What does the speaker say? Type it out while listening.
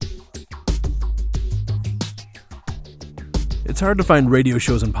It's hard to find radio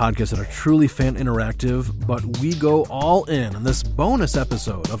shows and podcasts that are truly fan interactive, but we go all in on this bonus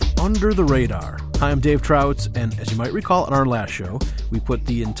episode of Under the Radar. Hi, I'm Dave Trout, and as you might recall on our last show, we put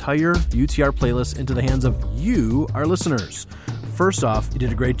the entire UTR playlist into the hands of you, our listeners. First off, you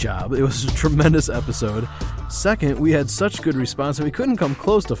did a great job. It was a tremendous episode. Second, we had such good response that we couldn't come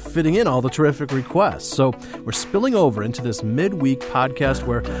close to fitting in all the terrific requests. So we're spilling over into this midweek podcast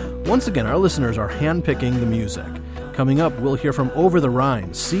where, once again, our listeners are handpicking the music. Coming up, we'll hear from Over the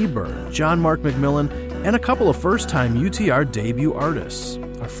Rhine, Seabird, John Mark McMillan, and a couple of first-time UTR debut artists.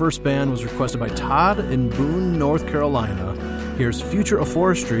 Our first band was requested by Todd in Boone, North Carolina. Here's Future of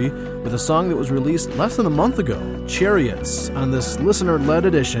Forestry with a song that was released less than a month ago, Chariots, on this listener-led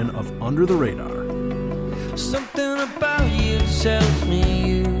edition of Under the Radar. Something about you tells me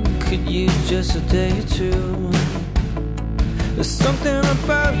you could use just a day or two. There's something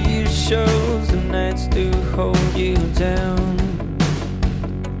about you shows the nights do hold you down.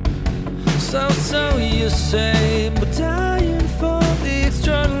 So you say, but dying for the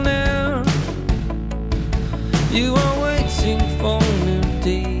extraordinary. You are waiting for new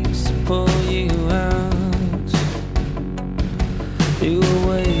deeds to pull you out. You are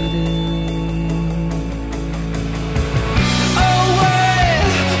waiting. Away,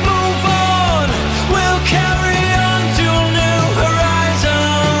 move on, we'll carry on to new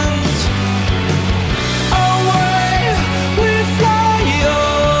horizons. Away, we fly,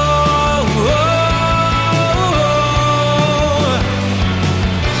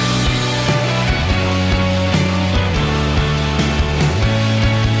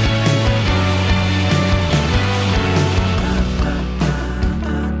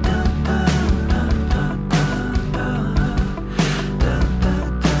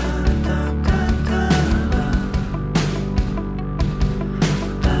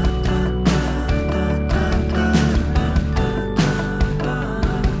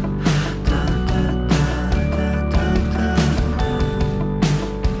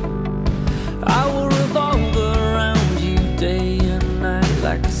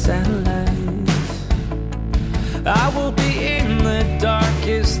 I will be in the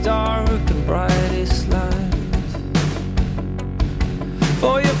darkest dark and brightest light.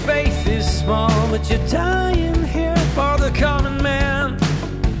 For your faith is small, but you're dying here for the common man.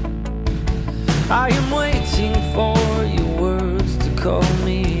 I am waiting for your words to call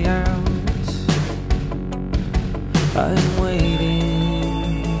me out. I am waiting.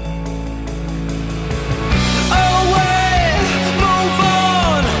 Away, move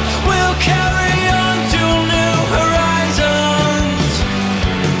on, we'll carry on to new horizons.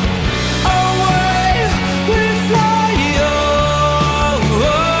 Away, we fly,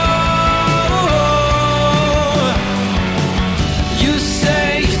 You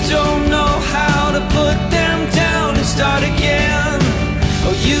say you don't know how to put them down and start again.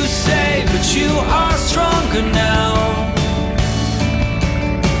 Oh, you say, but you are stronger now.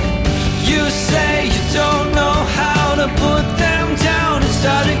 You say you don't know how to put them down and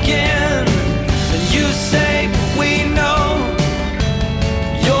start again. And you say, but we know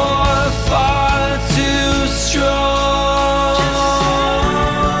you're far too strong.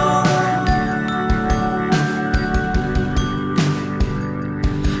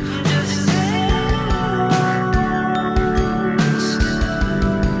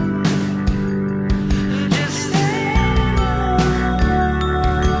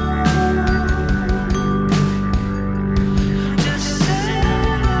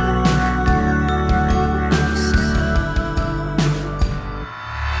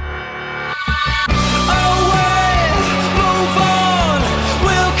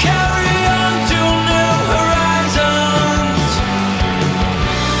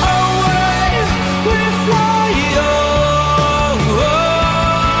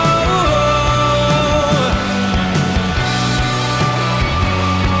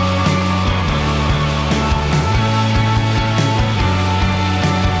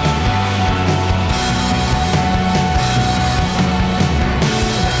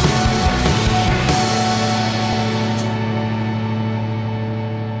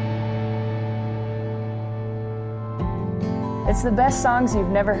 It's the best songs you've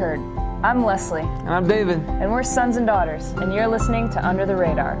never heard. I'm Leslie. And I'm David. And we're sons and daughters, and you're listening to Under the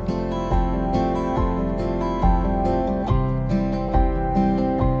Radar.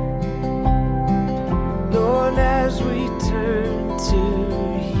 Lord, as we turn to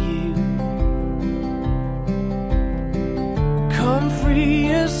you, come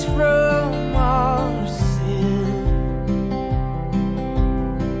free us from our sin.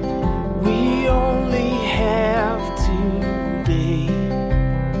 We only have today,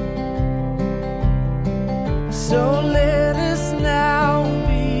 so let us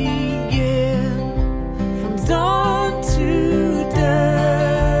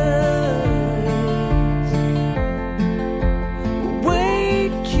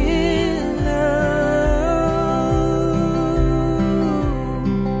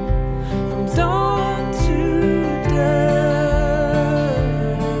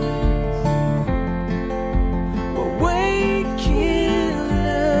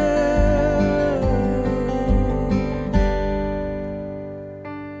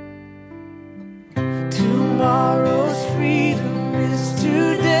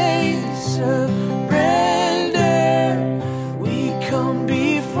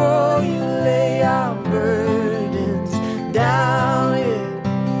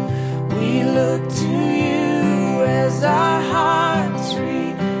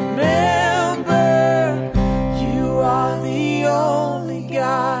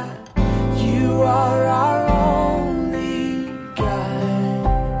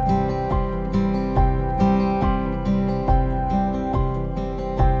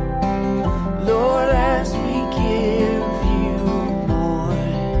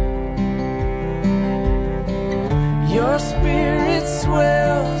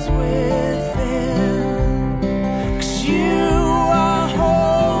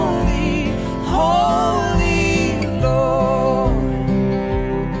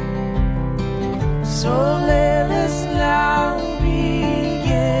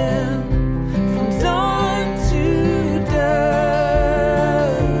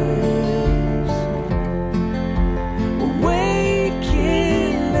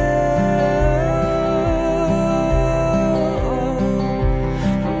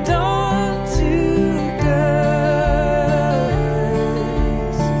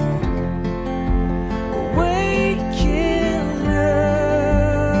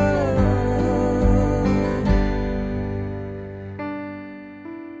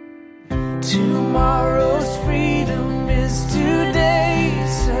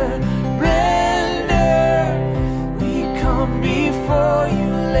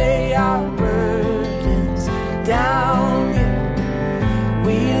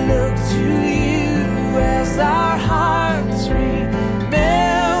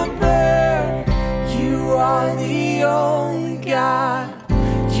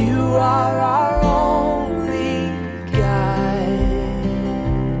are our only guide.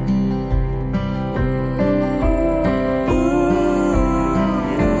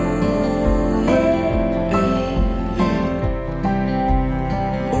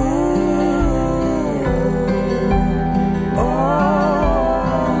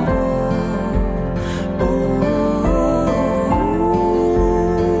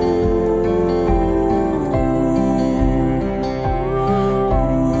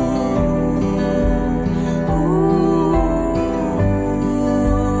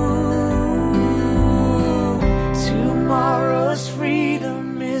 Tomorrow's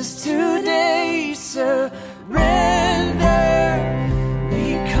freedom is today. Surrender.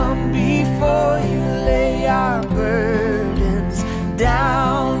 We come before you, lay our burdens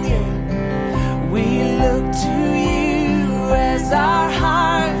down. Yeah. We look to you as our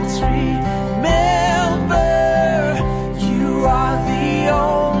hearts remember. You are the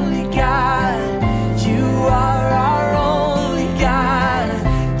only God. You are our only God.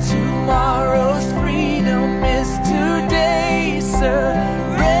 Tomorrow's freedom is today. Surrender.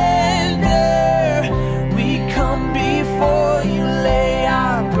 We come before you, lay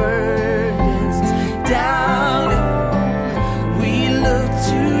our burdens down. We look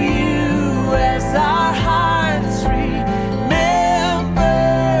to you as our hearts remember.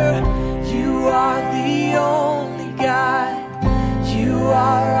 You are the only God. You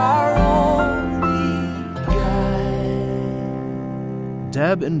are our only God.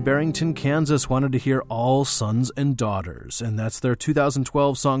 Deb in Barrington, Kansas wanted to hear All Sons and Daughters, and that's their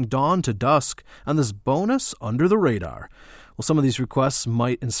 2012 song Dawn to Dusk on this bonus Under the Radar. Well, some of these requests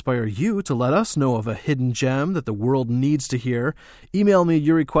might inspire you to let us know of a hidden gem that the world needs to hear. Email me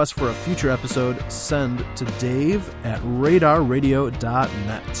your request for a future episode. Send to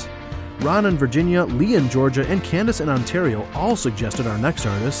dave@radarradio.net. Ron in Virginia, Lee in Georgia, and Candace in Ontario all suggested our next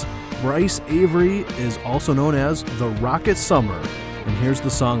artist. Bryce Avery is also known as The Rocket Summer. And here's the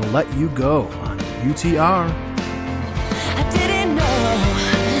song Let You Go on UTR. I didn't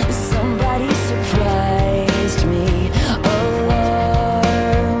know somebody surprised me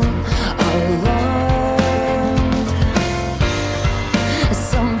alone.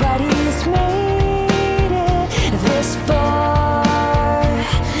 Somebody's made it this far,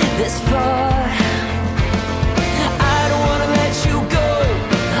 this far. I don't wanna let you go.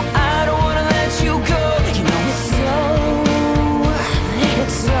 I don't wanna let you go. You know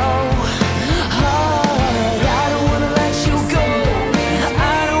it's so hard.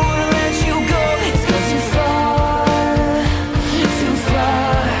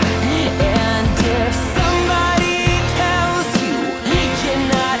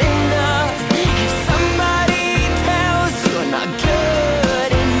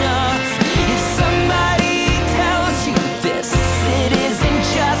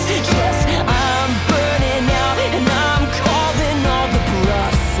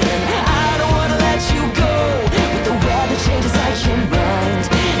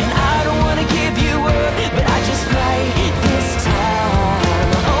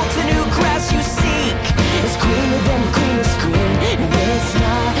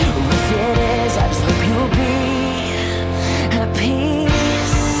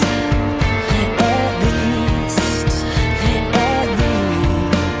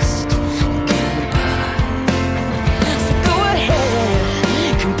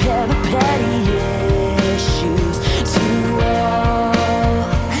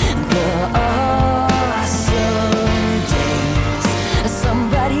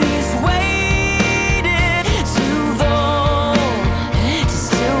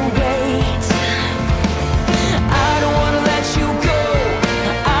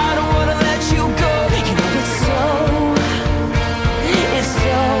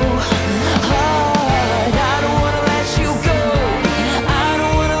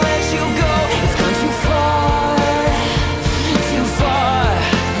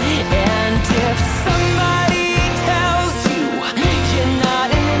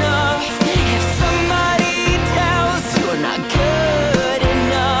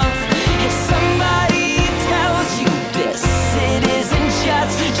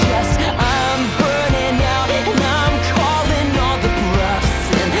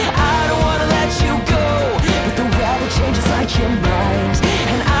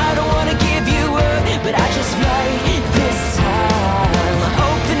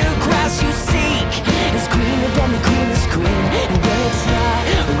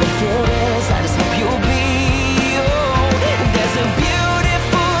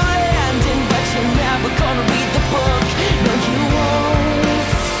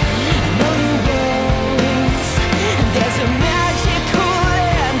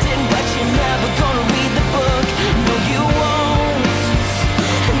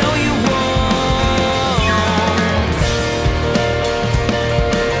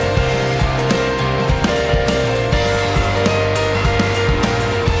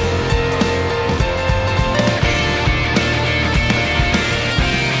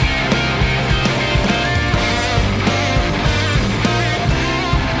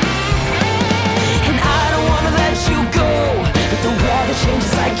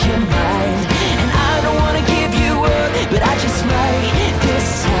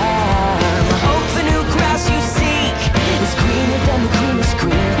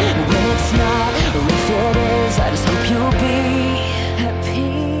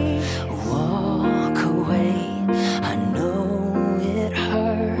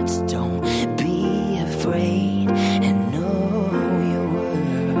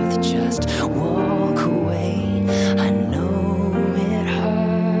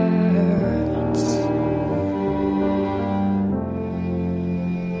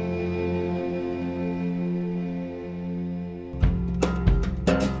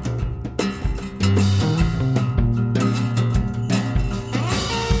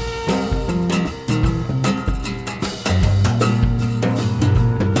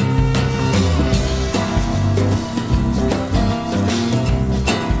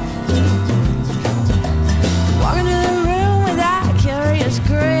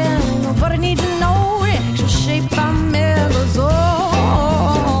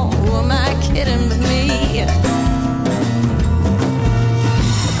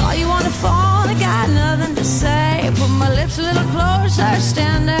 her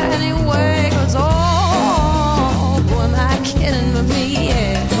stand there anyway. 'Cause oh, boy, am I kidding with me,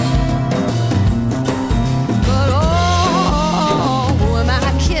 yeah. But oh, boy, am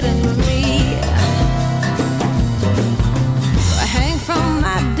I kidding with me. I hang from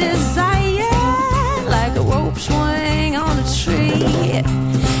my desire like a rope swing on a tree.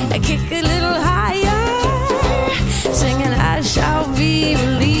 I kick a little higher, singing I shall be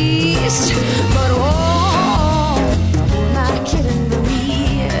released. But oh, am I kidding with me?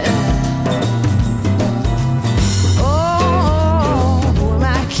 Oh, am I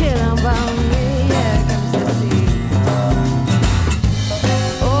kidding about me? Yeah, comes to see.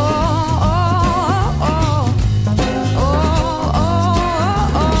 Oh, oh, oh, oh, oh, oh,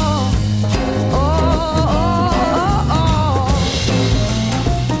 oh, oh, oh, oh.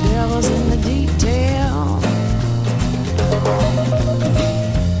 Devil's in the detail.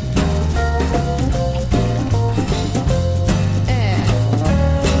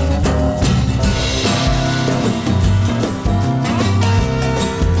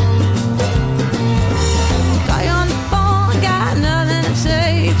 Got you on the phone, got nothing to say.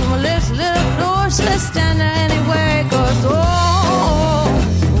 From a little close, let's stand there anyway. 'Cause oh,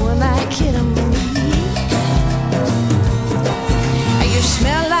 am I kidding me? You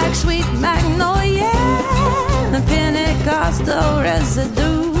smell like sweet magnolia and Pentecostal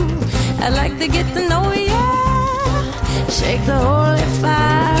residue. I'd like to get to know ya, shake the holy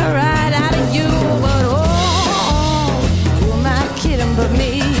fire right out of you. But oh, who am I kidding but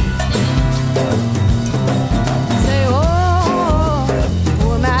me? Say oh, who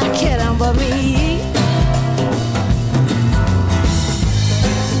am I kidding but me?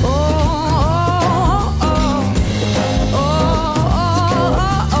 Oh, oh, oh, oh, oh,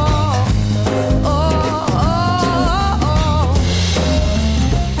 oh, oh, oh, oh.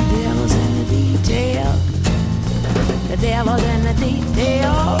 Devil's in the detail. The devil's in the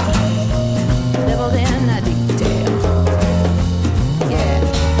detail. Devil's in the detail. Yeah.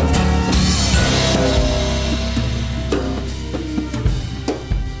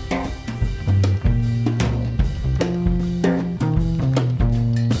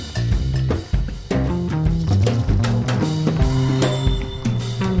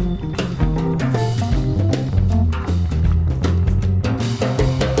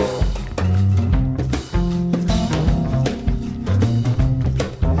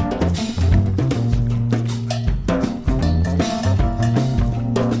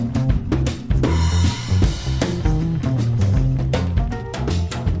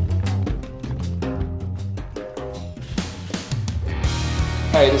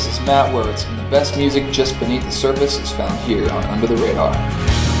 Hey, this is Matt Wirtz, and the best music just beneath the surface is found here on Under the Radar.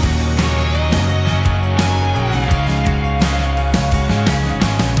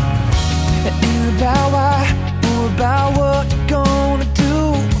 It ain't about why or about what you're gonna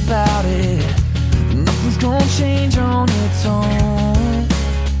do about it. Nothing's gonna change on its own.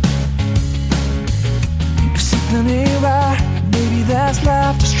 If something ain't right, maybe that's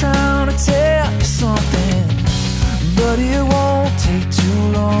life just trying to tell you something. But it won't take too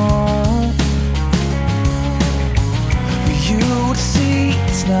long for you to see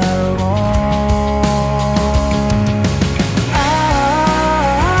it's not wrong. I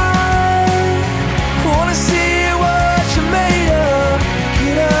wanna see what you're made of.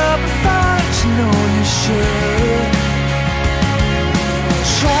 Get up and fight, you know you should.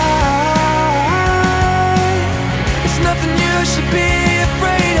 Try. It's nothing you should be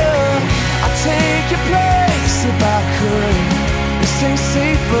afraid of. I'll take your place if I could. This ain't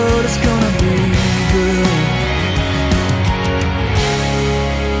safe, but it's gonna be good.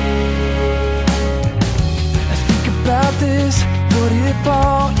 Now think about this. What if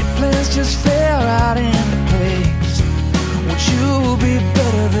all your plans just fell out into place? Would you be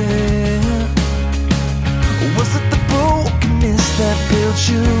better then? Or was it the brokenness that built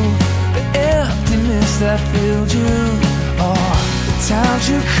you? The emptiness that filled you? Or the times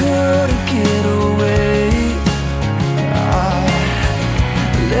you couldn't get away?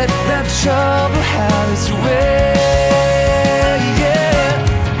 Let that trouble have its way. Yeah,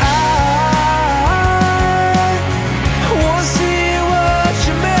 I wanna see what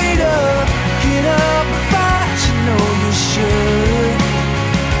you're made of. Get up and fight, you know you should.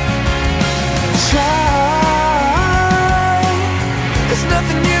 Try. There's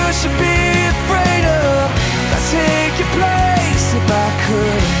nothing you should be afraid of. I'd take your place if I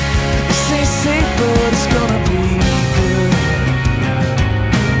could. This ain't safe, but it's gonna be good.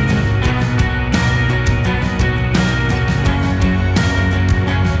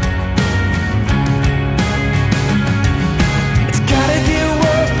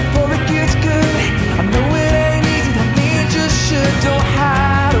 Don't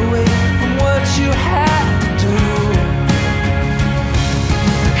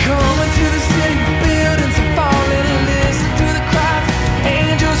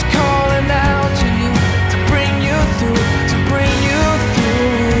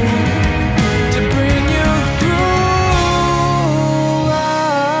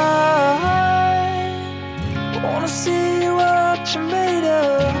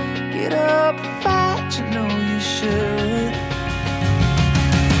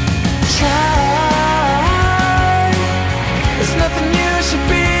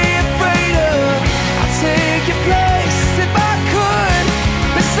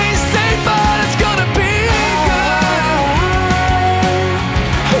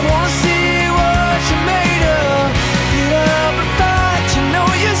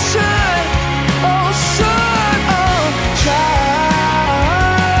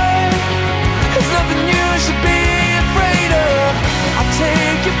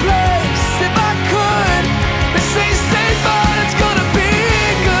take your place if I could. They say stay, but it's gonna be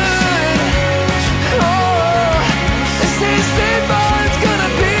good. Oh, they say stay, but it's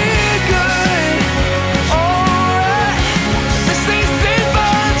gonna be good. Alright, they say stay,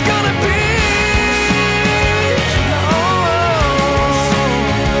 but it's gonna be.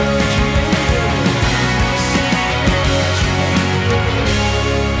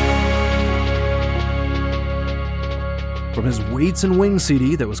 From his Weights and Wings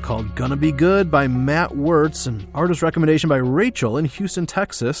CD that was called Gonna Be Good by Matt Wirtz, an artist recommendation by Rachel in Houston,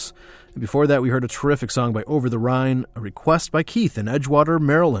 Texas. And before that, we heard a terrific song by Over the Rhine, a request by Keith in Edgewater,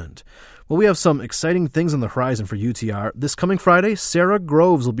 Maryland. Well, we have some exciting things on the horizon for UTR. This coming Friday, Sarah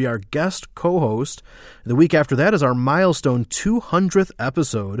Groves will be our guest co-host. The week after that is our milestone 200th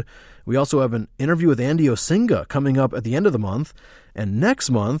episode. We also have an interview with Andy Osinga coming up at the end of the month. And next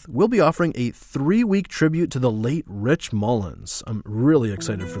month, we'll be offering a 3-week tribute to the late Rich Mullins. I'm really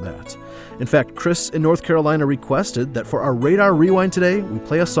excited for that. In fact, Chris in North Carolina requested that for our Radar Rewind today, we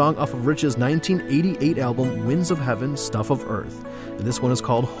play a song off of Rich's 1988 album, Winds of Heaven, Stuff of Earth. And this one is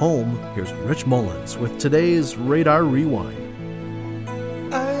called Home. Here's Rich Mullins with today's Radar Rewind.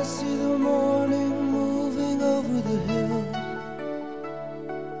 I see the morning moving over the hill.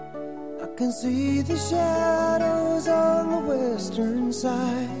 I can see the shadows on the western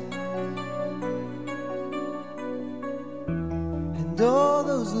side, and all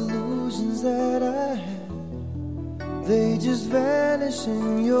those illusions that I had, they just vanish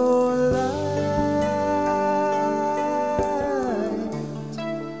in your light.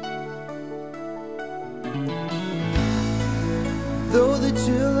 Though the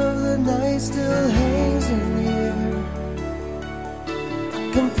chill of the night still hangs in the air,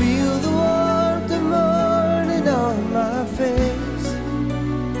 I can feel the warmth of morning on my face.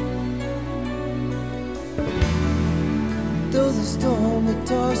 Though the storm had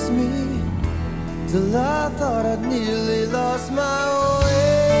tossed me till I thought I'd nearly lost my way.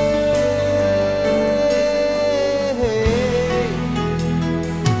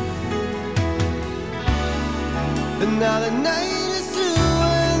 But now the night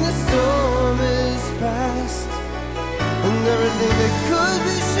and everything that could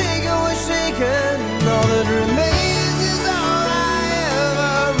be shaken was shaken, and all that remains is all I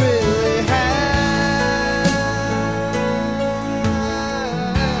ever really had.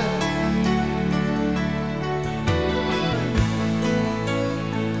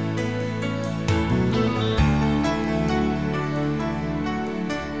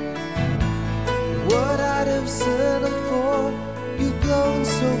 What I'd have settled for, you've blown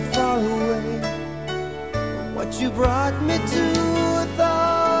so far away. What you brought me to, I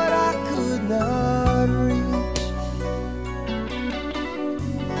thought I could not reach.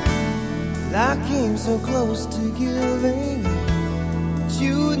 And I came so close to giving, but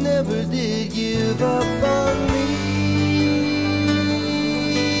you never did give up on me.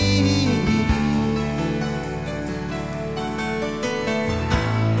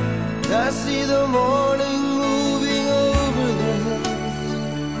 I see the morning moving over the hills,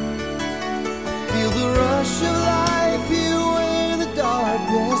 feel the rush of life here where the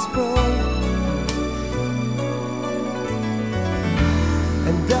darkness falls,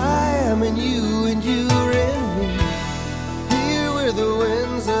 and I am in you and you're in me, here where the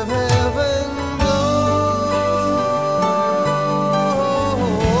winds of heaven blow.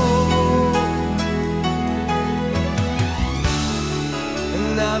 And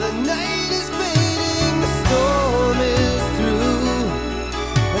now the night is fading, the storm is through,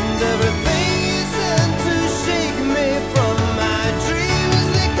 and everything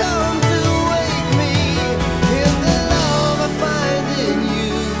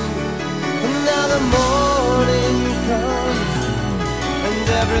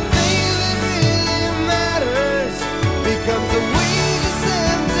everything that really matters becomes a way to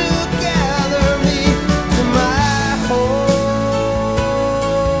send to gather me to my home,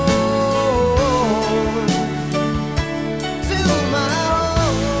 to my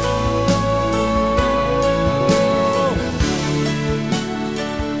home.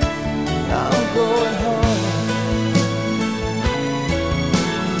 I'm going home.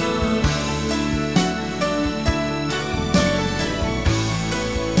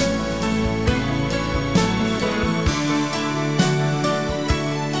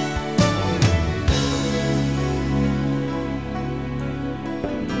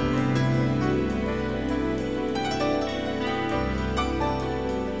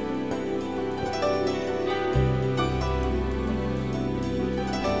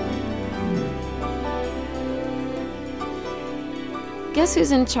 Guess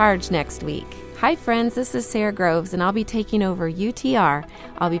who's in charge next week? Hi friends, this is Sarah Groves, and I'll be taking over UTR.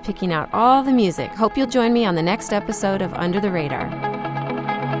 I'll be picking out all the music. Hope you'll join me on the next episode of Under the Radar.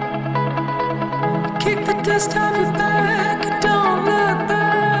 Kick the dust off your back, don't look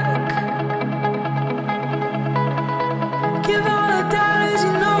back. Give all the dollars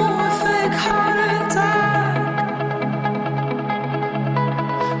you know a fake heart attack.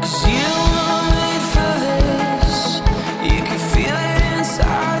 'Cause you were made for this. You can feel it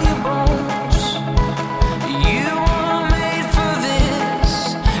inside your bones. You were made for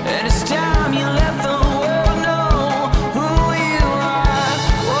this, and it's time you let the world know who you are,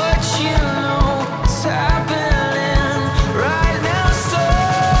 what you know. It's happening right now, so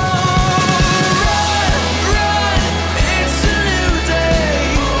run, it's a new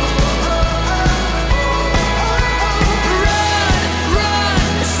day. Run,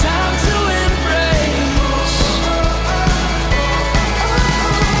 it's time to embrace.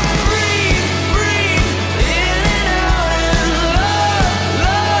 Breathe in and out and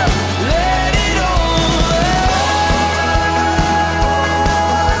love, let it all out.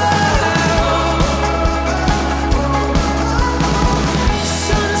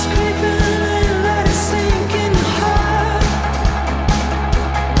 Sun's creeping in, let it sink in your heart.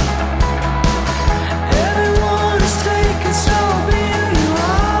 Everyone is taken, so be who you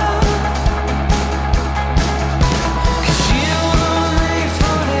are. 'Cause you were made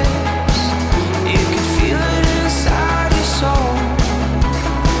for this. You can feel it inside your soul.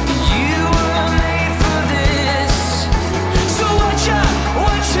 You were made for this. So what you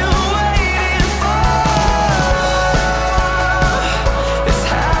waiting for? It's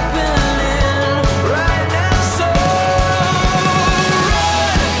happening right now, so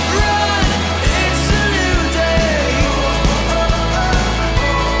run, it's a new day.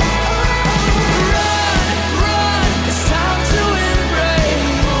 Run, it's time to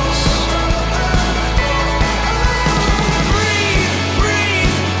embrace. Breathe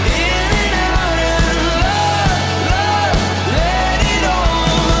in and out and love, let it all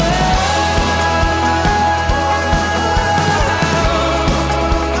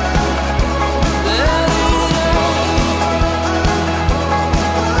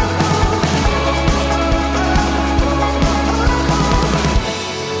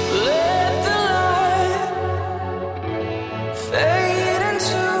let the light fade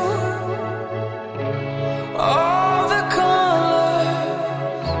into all the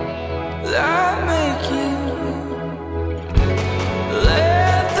colors that make you.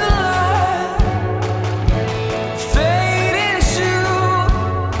 Let the light fade into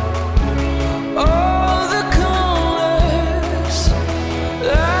all the colors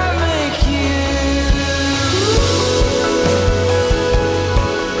that make you.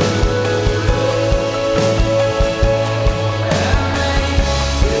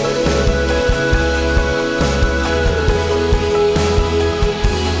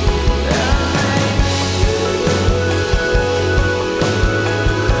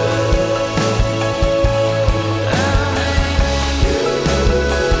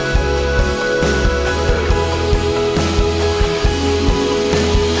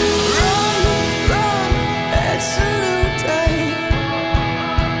 Run, it's a new day.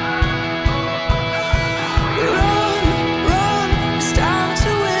 Run, it's time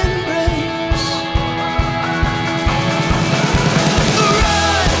to embrace.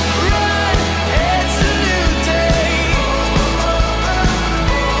 Run, it's a new day.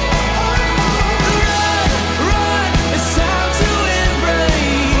 Run, it's time to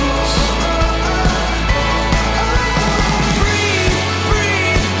embrace. Breathe,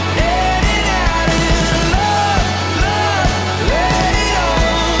 let it out and love, let it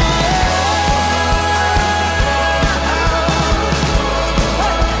all out.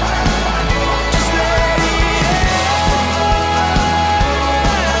 Just let it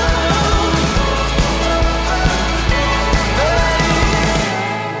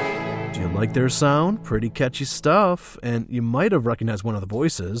Do you like their sound? Pretty catchy stuff. And you might have recognized one of the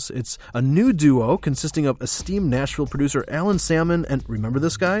voices. It's a new duo consisting of esteemed Nashville producer Alan Salmon and, remember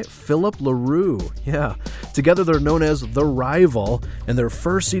this guy? Philip LaRue. Yeah. Together they're known as The Rival, and their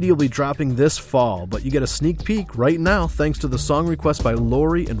first CD will be dropping this fall. But you get a sneak peek right now thanks to the song request by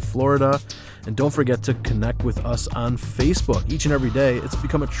Lori in Florida. And don't forget to connect with us on Facebook each and every day. It's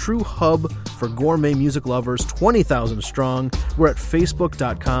become a true hub for gourmet music lovers, 20,000 strong. We're at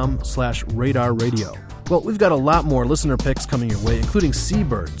facebook.com/Radar Radio. Well, we've got a lot more listener picks coming your way, including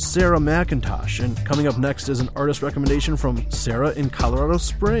Seabird, Sarah McIntosh, and coming up next is an artist recommendation from Sarah in Colorado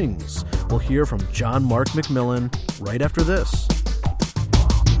Springs. We'll hear from John Mark McMillan right after this.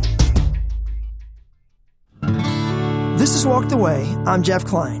 This is Walk the Way. I'm Jeff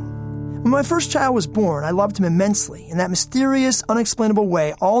Klein. When my first child was born, I loved him immensely in that mysterious, unexplainable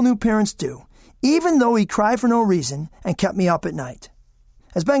way all new parents do, even though he cried for no reason and kept me up at night.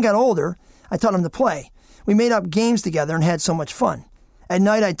 As Ben got older, I taught him to play. We made up games together and had so much fun. At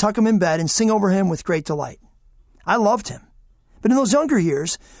night, I'd tuck him in bed and sing over him with great delight. I loved him. But in those younger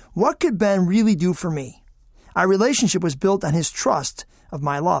years, what could Ben really do for me? Our relationship was built on his trust of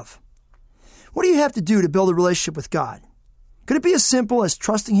my love. What do you have to do to build a relationship with God? Could it be as simple as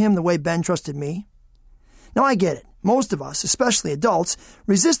trusting him the way Ben trusted me? Now, I get it. Most of us, especially adults,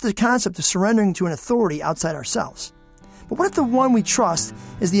 resist the concept of surrendering to an authority outside ourselves. But what if the one we trust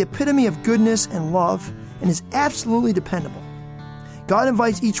is the epitome of goodness and love and is absolutely dependable? God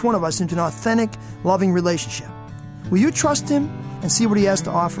invites each one of us into an authentic, loving relationship. Will you trust him and see what he has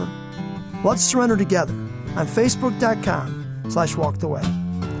to offer? Let's surrender together on Facebook.com/walktheway.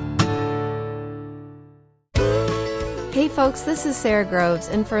 Hey folks, this is Sarah Groves,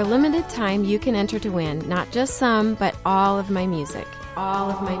 and for a limited time you can enter to win not just some, but all of my music. All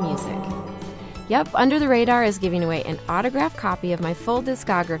of my music. Yep, Under the Radar is giving away an autographed copy of my full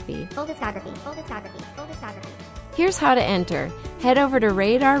discography. Full discography. Here's how to enter. Head over to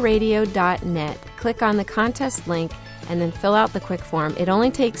radarradio.net, click on the contest link, and then fill out the quick form. It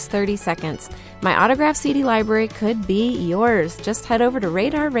only takes 30 seconds. My autographed CD library could be yours. Just head over to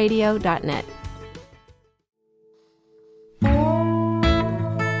radarradio.net.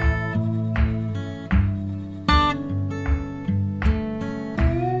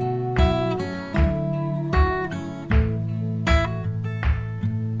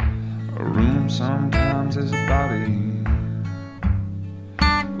 Sometimes is a body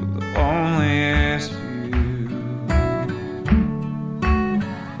with the loneliest view.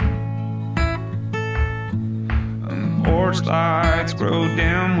 And the porch lights grow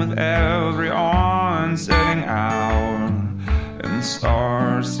dim with every on-setting hour, and the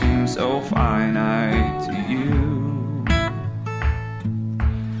stars seem so finite to you.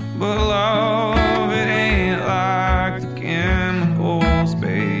 But love, it ain't like the chemicals,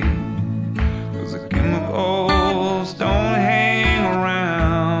 babe. Chemicals don't hang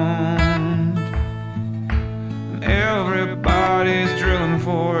around, and everybody's drilling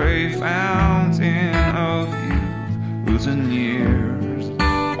for a fountain of youth, losing years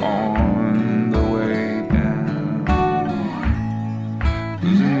on the way down,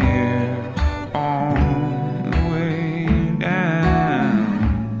 losing years on the way down.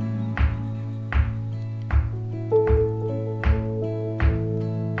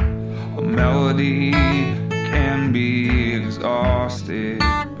 A melody can be exhausted,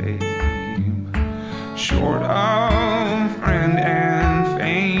 babe, short of friend and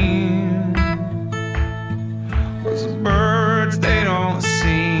fame. 'Cause the birds, they don't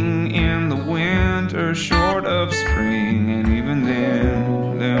sing in the winter, short of spring, and even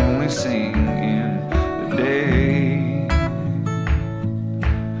then they only sing in the day.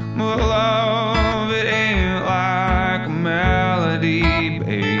 But love, it ain't like a melody,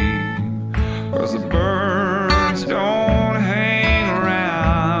 babe, 'cause the birds don't hang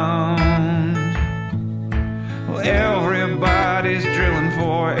around. Well, everybody's drilling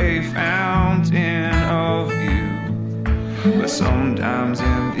for a fountain of youth, but sometimes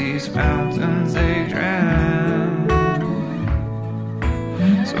in these fountains they drown.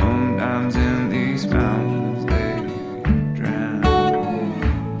 Sometimes in these fountains they drown.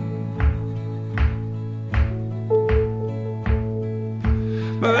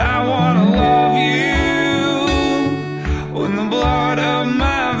 But I wanna love you when the blood of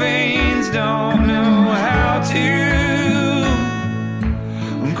my veins don't know how to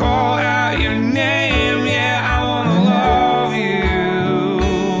call out your name. Yeah, I wanna love you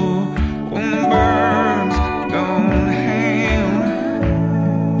when the birds don't hang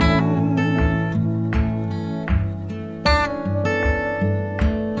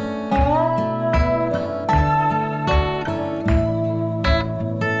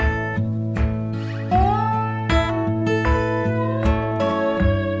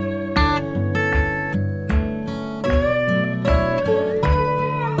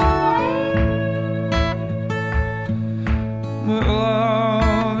But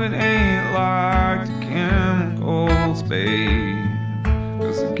love, it ain't like the chemicals, babe,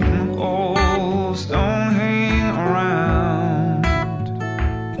 'cause the chemicals don't hang around.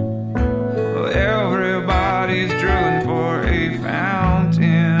 Well, everybody's drilling for a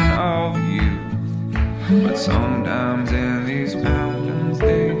fountain of youth, but sometimes in these fountains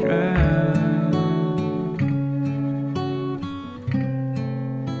they drown.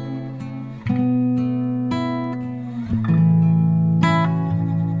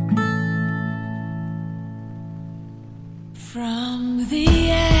 From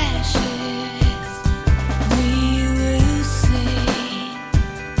the ashes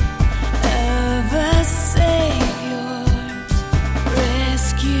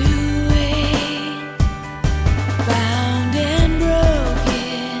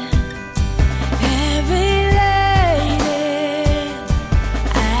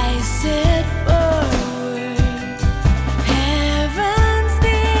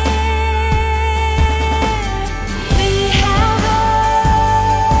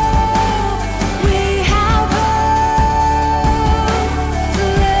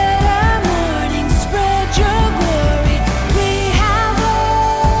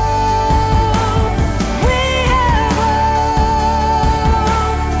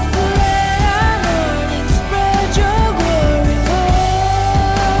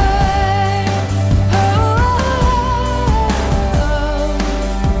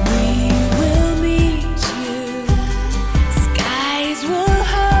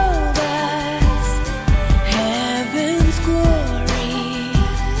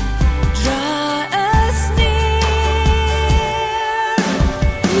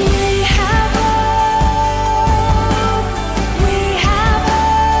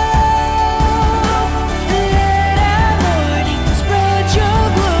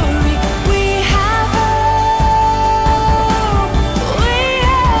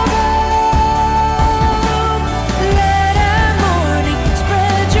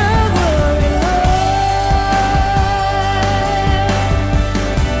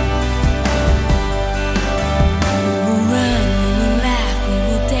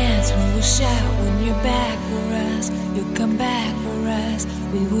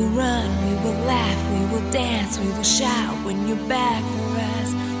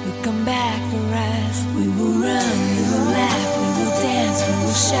you'll come back for us. We will run, we will laugh, we will dance, we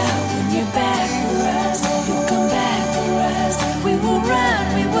will shout when you're back for us. You'll come back for us. We will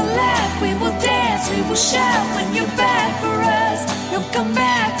run, we will laugh, we will dance, we will shout when you're back for us. You'll come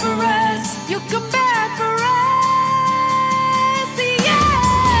back for us. You'll come back for us.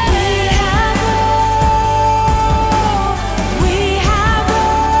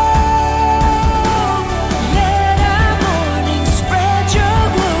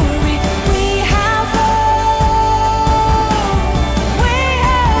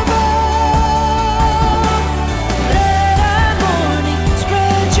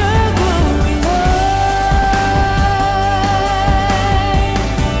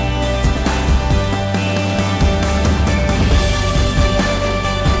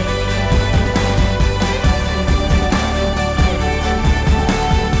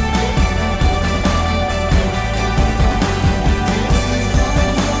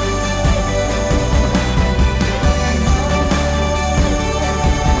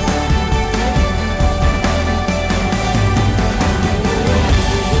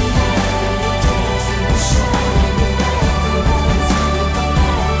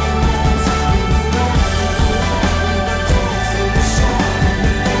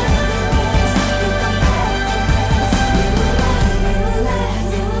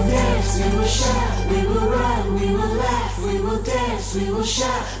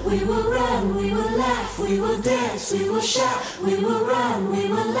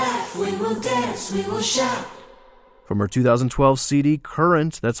 From her 2012 CD,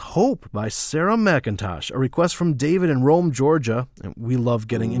 Current, that's Hope by Sarah McIntosh, a request from David in Rome, Georgia. And we love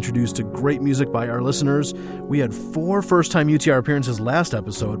getting introduced to great music by our listeners. We had 4 first-time UTR appearances last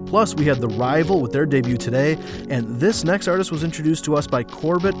episode, plus we had The Rival with their debut today, and this next artist was introduced to us by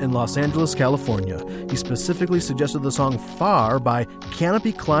Corbett in Los Angeles, California. He specifically suggested the song Far by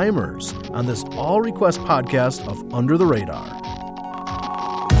Canopy Climbers on this all-request podcast of Under the Radar.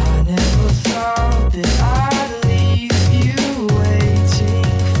 I never thought that I'd leave you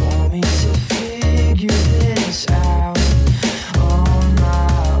waiting for me to figure this out on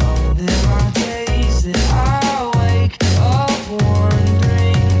my own. There are days that I wake up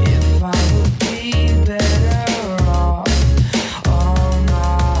wondering if I would be better off on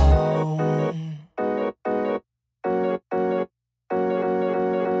my own.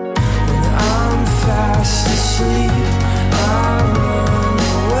 When I'm fast asleep, I run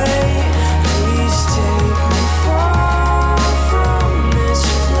away. Please take me far from this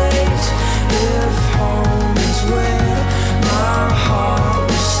place. If home is where my heart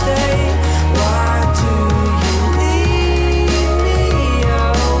will stay, why do you lead me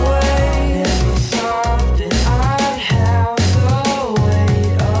away? Never thought that I'd have the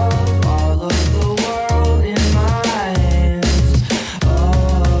weight of all of the world in my hands. Oh,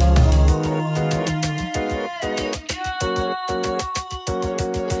 let it go.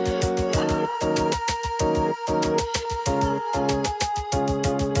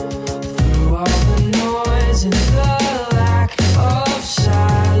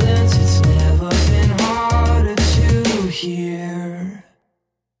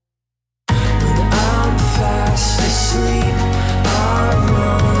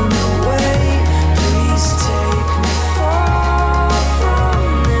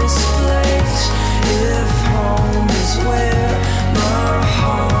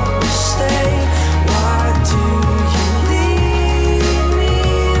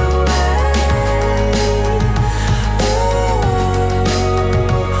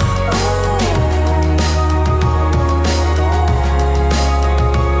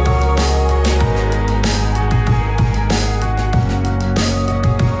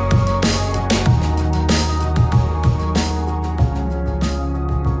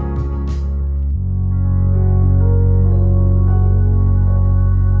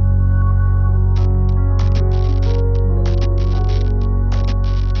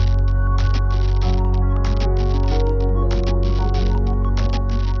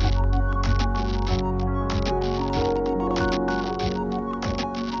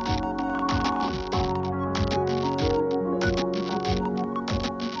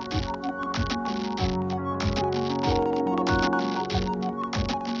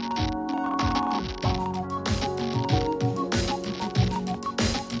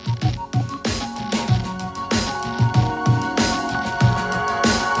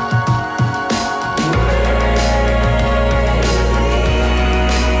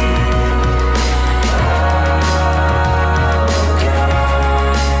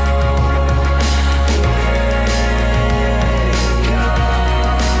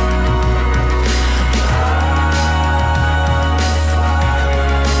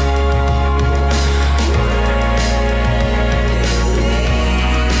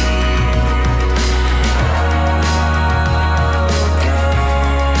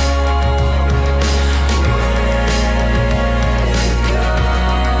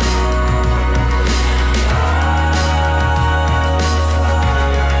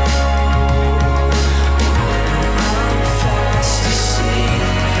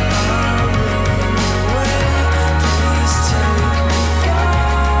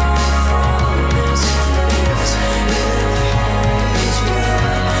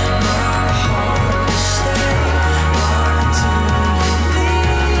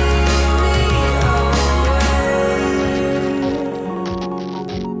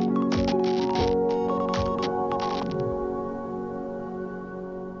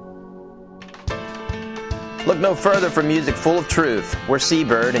 no further from music full of truth. We're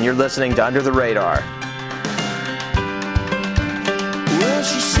Seabird, and you're listening to Under the Radar. Well,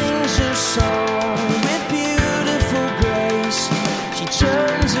 she sings her song with beautiful grace. She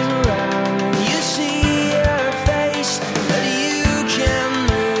turns around and you see her face. But you can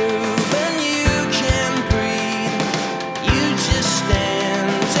move and you can breathe. You just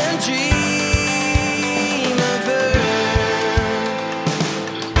stand and dream of her.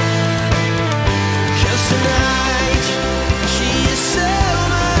 'Cause tonight she is so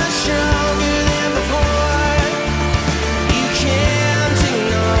much stronger than before. You can't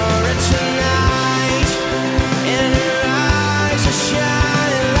ignore it tonight, and her eyes are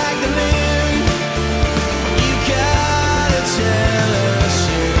shining like the moon. You gotta tell her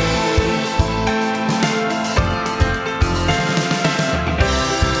soon.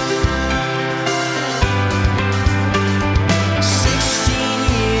 16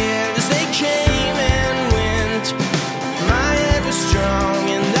 years they came and went. My head was strong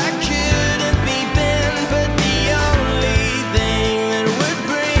and I couldn't be bent, but the only thing that would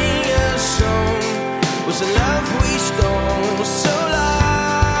bring us home was the love we stole so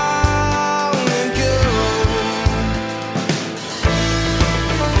long ago.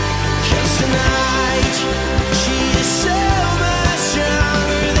 'Cause tonight she is so much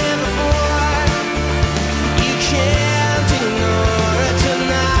stronger than before. You can't ignore her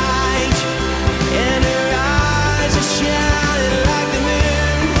tonight, and her eyes are shining like the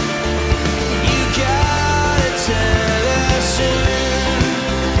moon. You gotta tell her soon.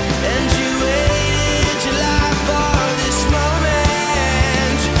 And you waited your life for this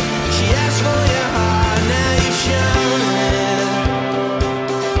moment. She asked for your heart, now you've shown it.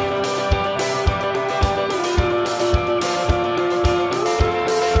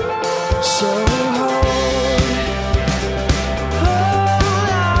 So hold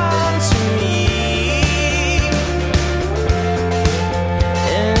on to me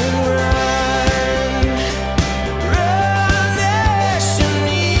and run next to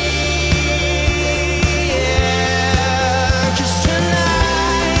me. Yeah, 'cause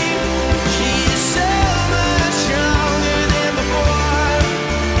tonight she is so much stronger than before.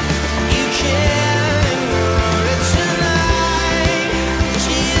 You can't ignore it tonight.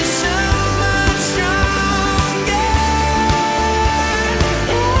 She is so much stronger.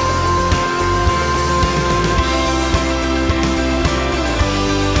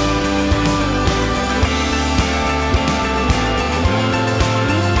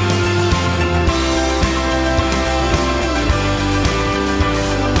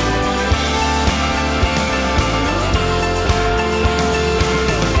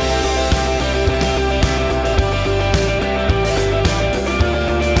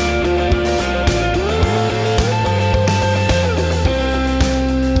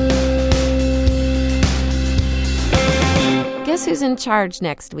 Guess who's in charge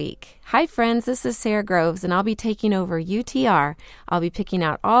next week? Hi, friends. This is Sarah Groves, and I'll be taking over UTR. I'll be picking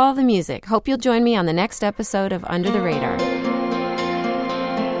out all the music. Hope you'll join me on the next episode of Under the Radar.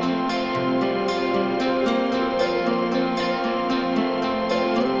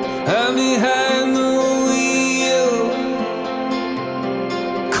 I'm behind the wheel,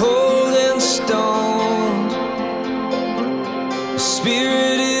 cold and stoned.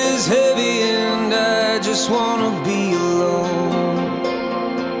 Spirit is heavy and I just wanna be alone.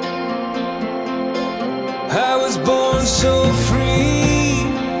 I was born so free,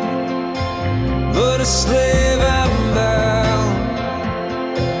 but a slave I'm bound.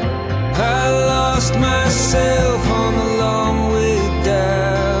 I lost myself on the long way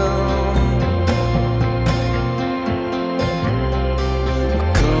down.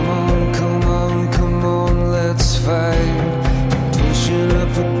 Come on, let's fight. Pushing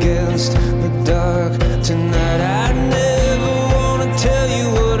up against the dark tonight. I never wanna tell you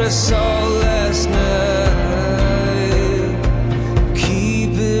what I saw last night.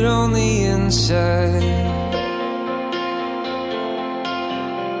 Keep it on the inside.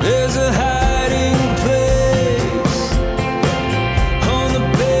 There's a hiding place on the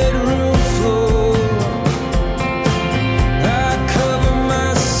bedroom floor. I cover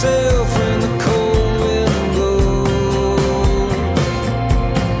myself in the cold wind blows.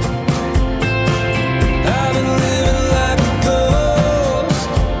 I've been living like a ghost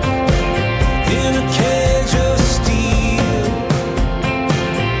in a cage of steel,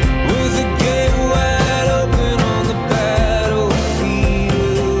 with the gate wide open on the battlefield.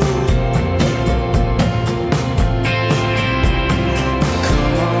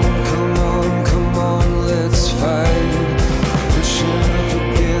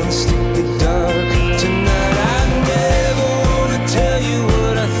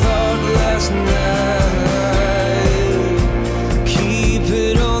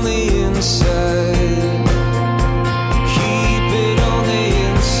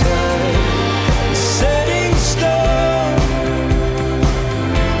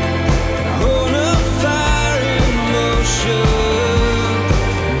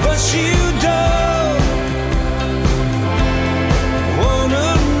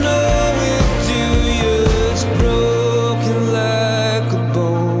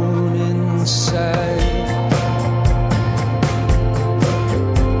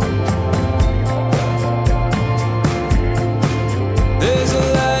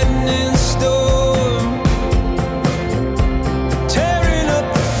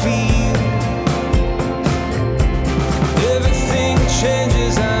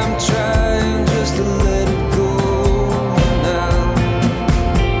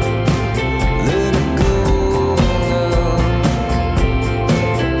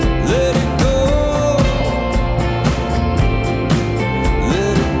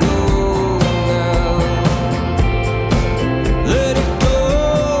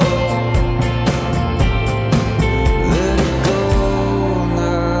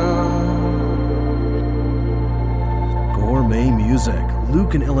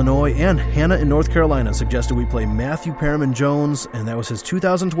 Duke in Illinois, and Hannah in North Carolina suggested we play Matthew Perriman Jones, and that was his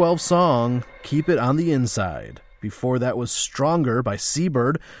 2012 song, Keep It on the Inside. Before that was Stronger by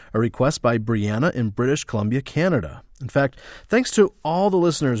Seabird, a request by Brianna in British Columbia, Canada. In fact, thanks to all the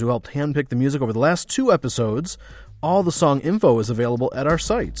listeners who helped handpick the music over the last 2 episodes, all the song info is available at our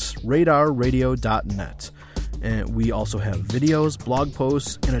sites, radarradio.net. And we also have videos, blog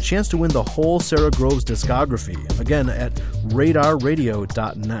posts, and a chance to win the whole Sarah Groves discography, again at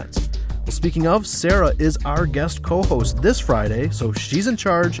radarradio.net. Well, speaking of, Sarah is our guest co-host this Friday, so she's in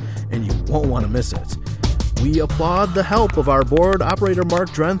charge, and you won't want to miss it. We applaud the help of our board operator Mark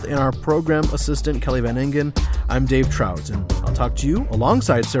Drenth and our program assistant Kelly Van Ingen. I'm Dave Trout, and I'll talk to you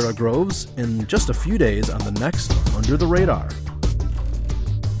alongside Sarah Groves in just a few days on the next Under the Radar.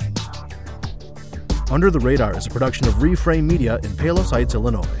 Under the Radar is a production of Reframe Media in Palos Heights,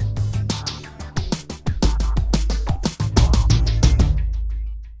 Illinois.